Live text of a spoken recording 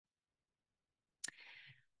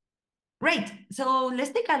Great. So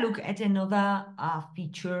let's take a look at another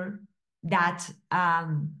feature that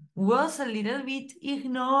was a little bit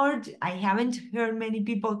ignored. I haven't heard many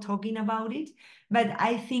people talking about it, but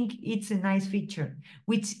I think it's a nice feature,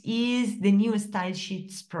 which is the new Style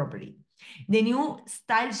Sheets property. The new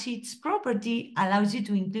Style Sheets property allows you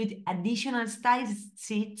to include additional style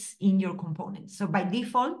sheets in your component. So by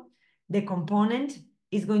default, the component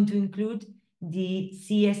is going to include the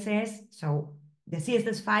CSS, so the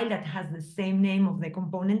CSS file that has the same name of the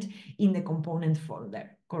component in the component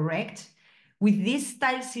folder, correct? With this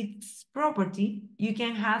style sheets property, you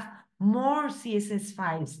can have more CSS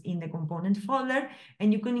files in the component folder,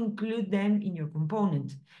 and you can include them in your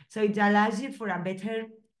component. So it allows you for a better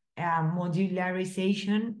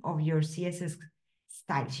modularization of your CSS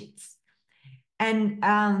style sheets. And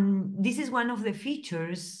this is one of the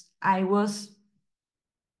features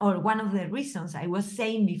one of the reasons I was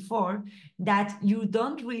saying before, that you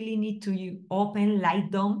don't really need to open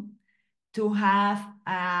Lightroom to have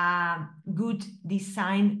a good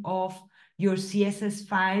design of your CSS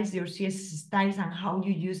files, your CSS styles, and how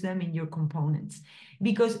you use them in your components.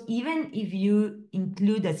 Because even if you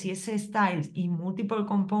include the CSS styles in multiple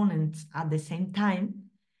components at the same time,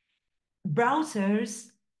 browsers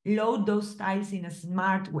load those styles in a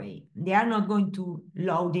smart way. They are not going to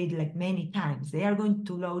load it like many times. They are going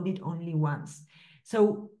to load it only once.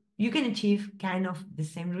 So you can achieve kind of the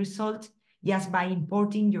same result just by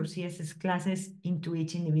importing your CSS classes into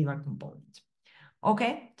each individual component.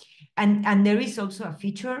 Okay, and there is also a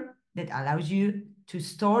feature that allows you to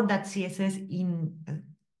store that CSS in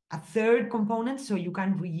a third component so you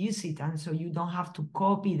can reuse it, and so you don't have to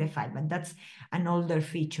copy the file, but that's an older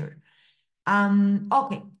feature.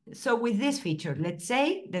 Okay, so with this feature, let's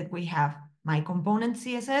say that we have my component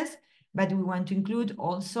CSS, but we want to include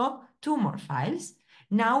also 2 more files.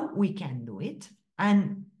 Now we can do it.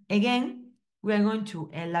 And again, we are going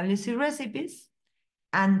to LWC recipes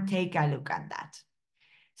and take a look at that.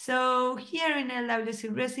 So here in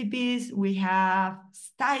LWC recipes, we have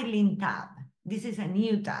styling tab. This is a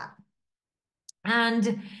new tab.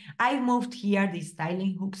 And I moved here the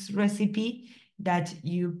styling hooks recipe that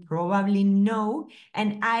you probably know,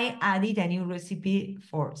 and I added a new recipe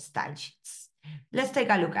for style sheets. Let's take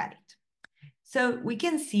a look at it. So we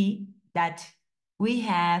can see that we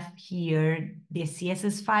have here the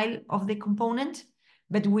CSS file of the component,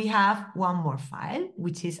 but we have one more file,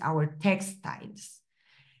 which is our text styles.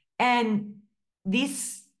 And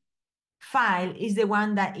this file is the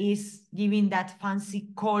one that is giving that fancy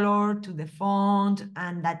color to the font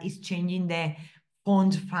and that is changing the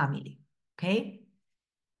font family, okay?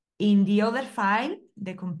 In the other file,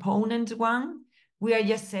 the component one, we are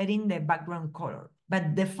just setting the background color,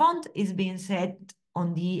 but the font is being set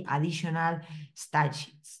on the additional style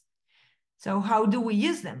sheets. So how do we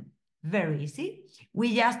use them? Very easy.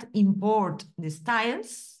 We just import the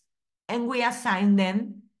styles and we assign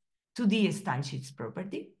them to the style sheets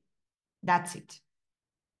property. That's it.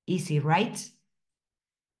 Easy, right?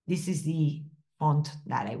 This is the font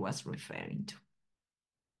that I was referring to.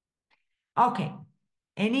 Okay.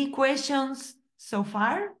 Any questions so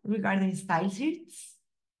far regarding style sheets?